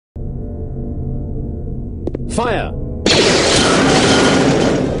Fire!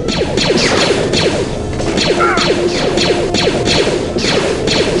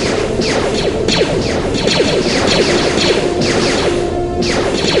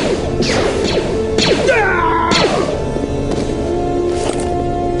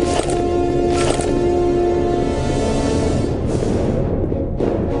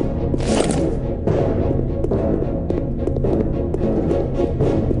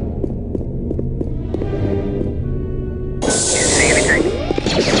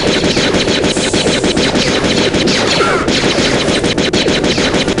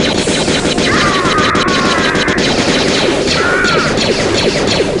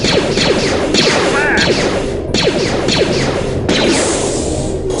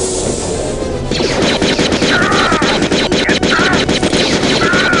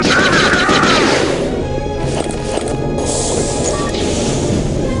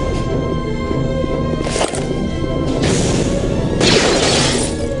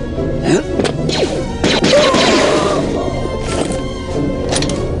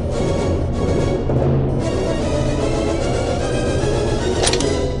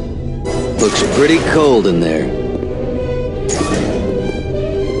 Looks pretty cold in there.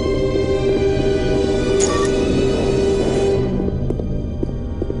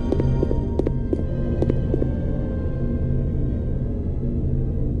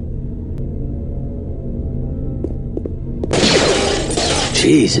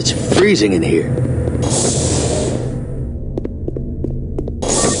 Jeez, it's freezing in here.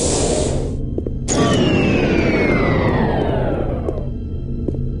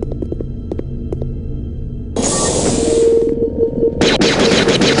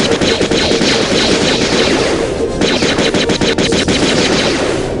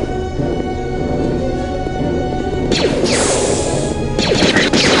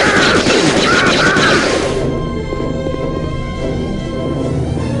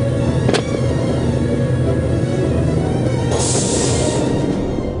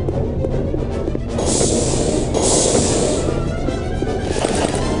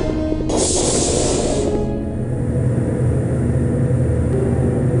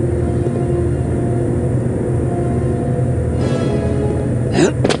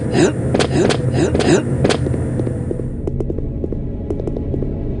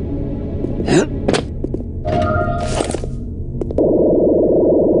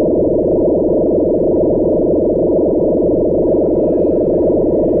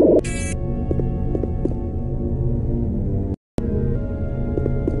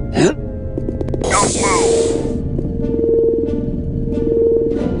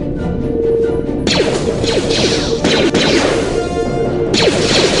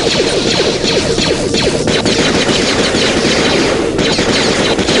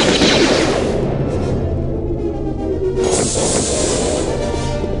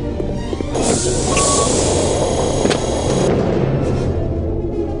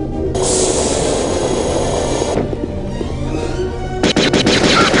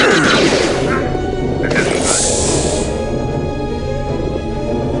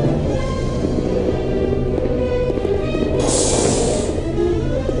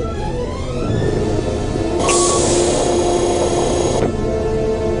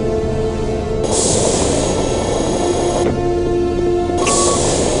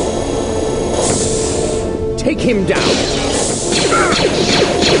 Take him down!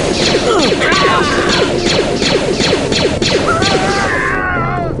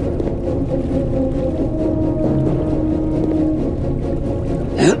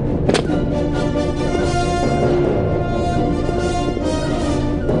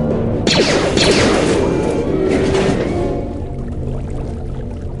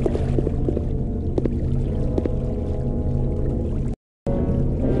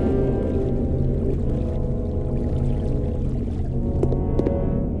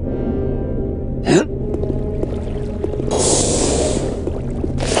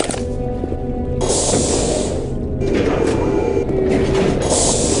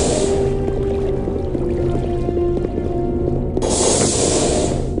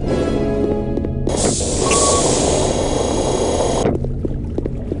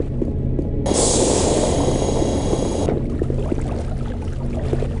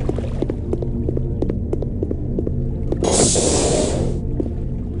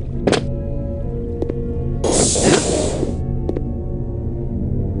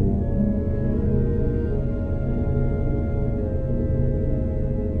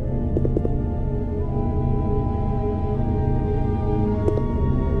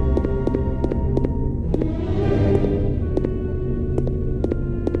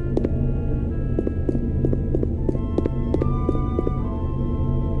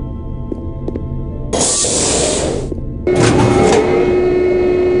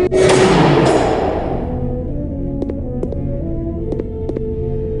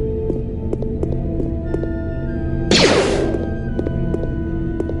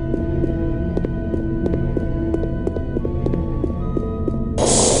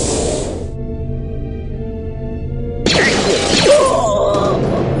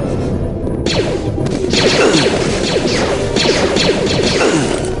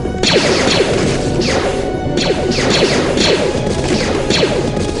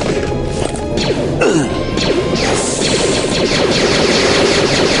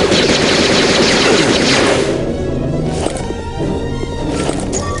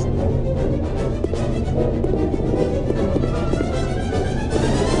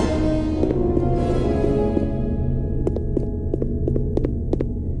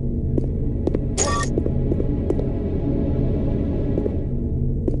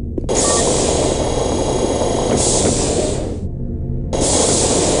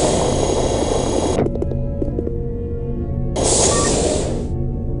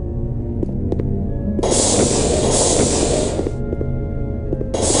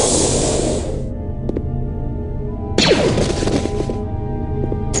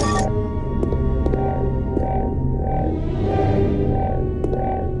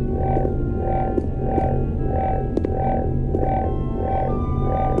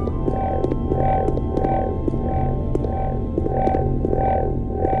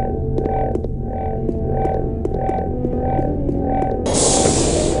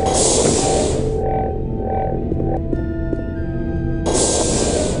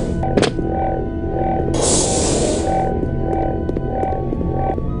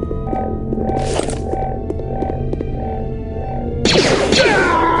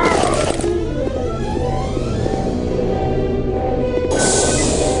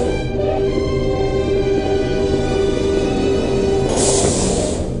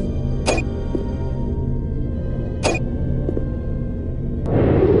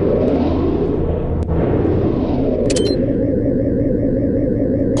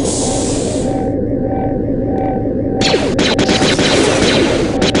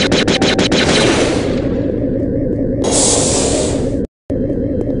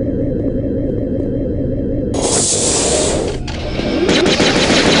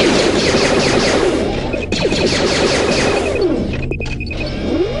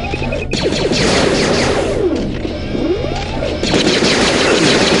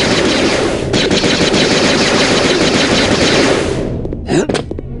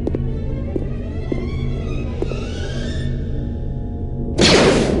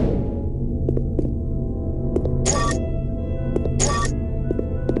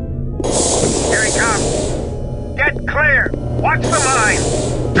 Get clear! Watch the mine!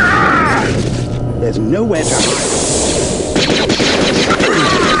 Ah! There's nowhere to hide.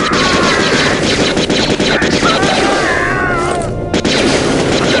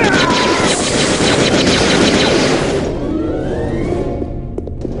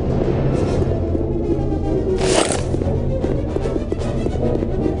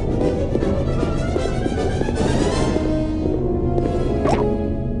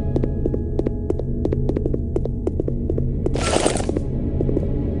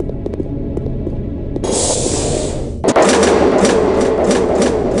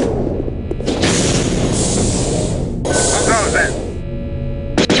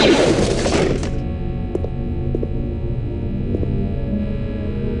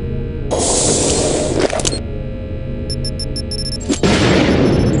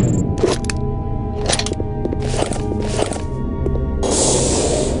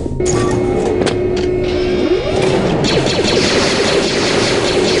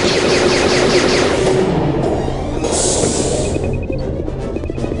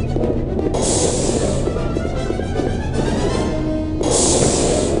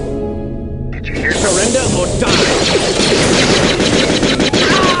 Surrender or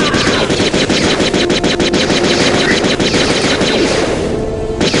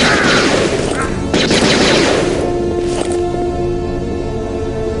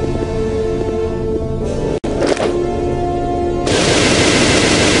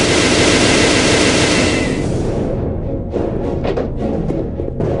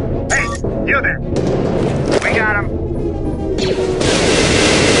Hey, you there! We got him!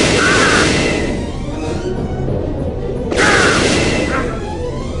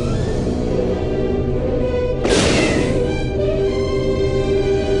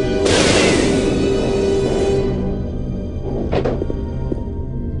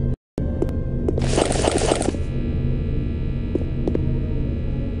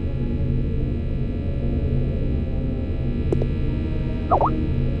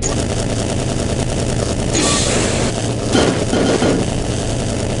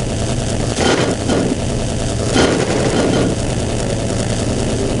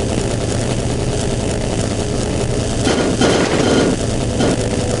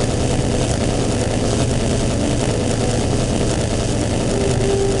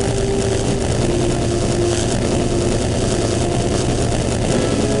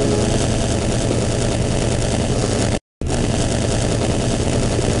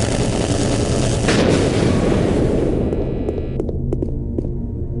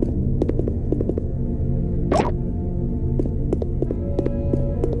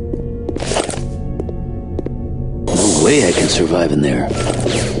 Way I can survive in there.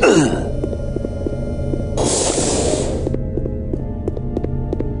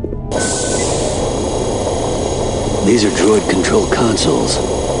 These are droid-controlled consoles.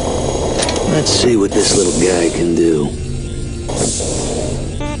 Let's see what this little guy can do.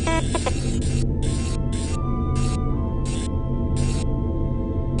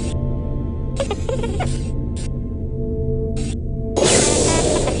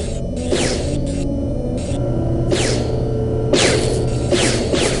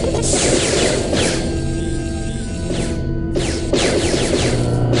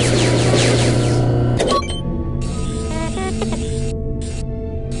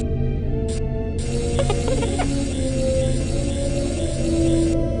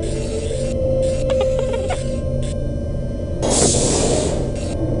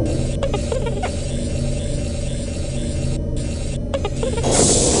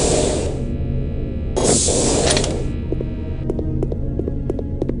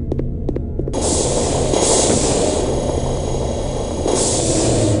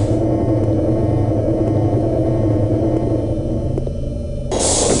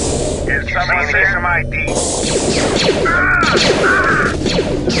 Somebody say some ID.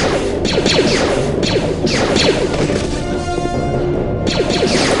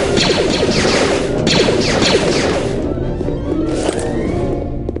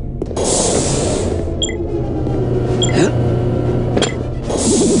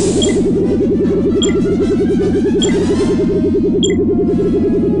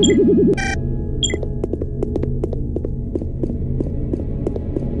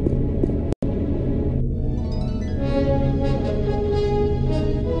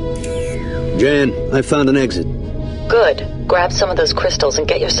 Jan, I found an exit. Good. Grab some of those crystals and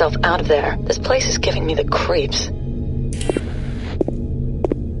get yourself out of there. This place is giving me the creeps.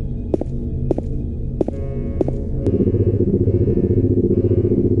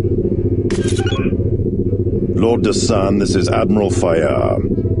 Lord Desan, this is Admiral Fayar.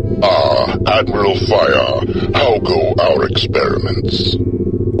 Admiral Fire, how go our experiments?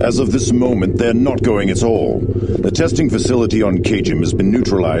 As of this moment, they're not going at all. The testing facility on Kejim has been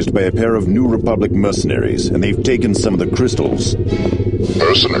neutralized by a pair of New Republic mercenaries, and they've taken some of the crystals.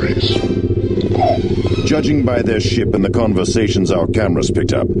 Mercenaries? Judging by their ship and the conversations our cameras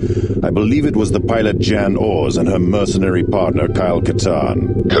picked up, I believe it was the pilot Jan Oars and her mercenary partner Kyle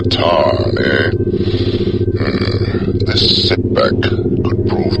Katarn. Katarn, eh? This setback could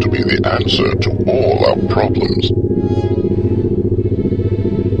prove to be the answer to all our problems.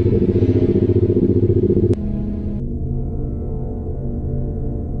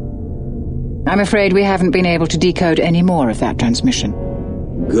 I'm afraid we haven't been able to decode any more of that transmission.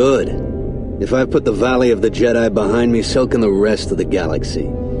 Good. If I put the Valley of the Jedi behind me, so can the rest of the galaxy.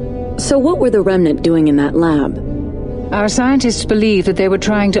 So what were the Remnant doing in that lab? Our scientists believe that they were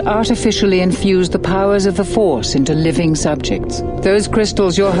trying to artificially infuse the powers of the Force into living subjects. Those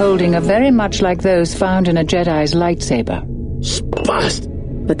crystals you're holding are very much like those found in a Jedi's lightsaber. Spast!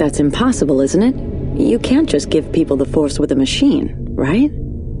 But that's impossible, isn't it? You can't just give people the Force with a machine, right?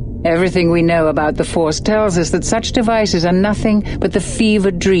 Everything we know about the Force tells us that such devices are nothing but the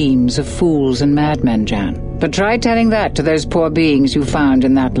fevered dreams of fools and madmen, Jan. But try telling that to those poor beings you found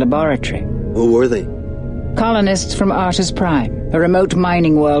in that laboratory. Who were they? Colonists from Artus Prime, a remote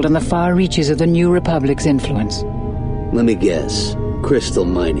mining world on the far reaches of the New Republic's influence. Let me guess. Crystal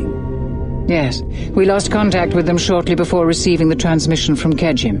mining. Yes, we lost contact with them shortly before receiving the transmission from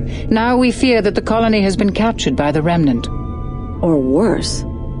Kejim. Now we fear that the colony has been captured by the Remnant. Or worse.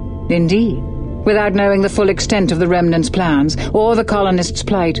 Indeed. Without knowing the full extent of the Remnant's plans, or the colonists'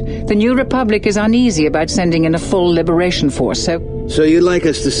 plight, the New Republic is uneasy about sending in a full liberation force, So you'd like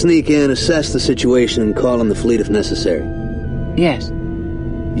us to sneak in, assess the situation, and call in the fleet if necessary? Yes.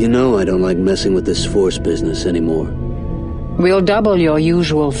 You know I don't like messing with this Force business anymore. We'll double your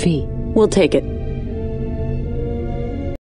usual fee. We'll take it.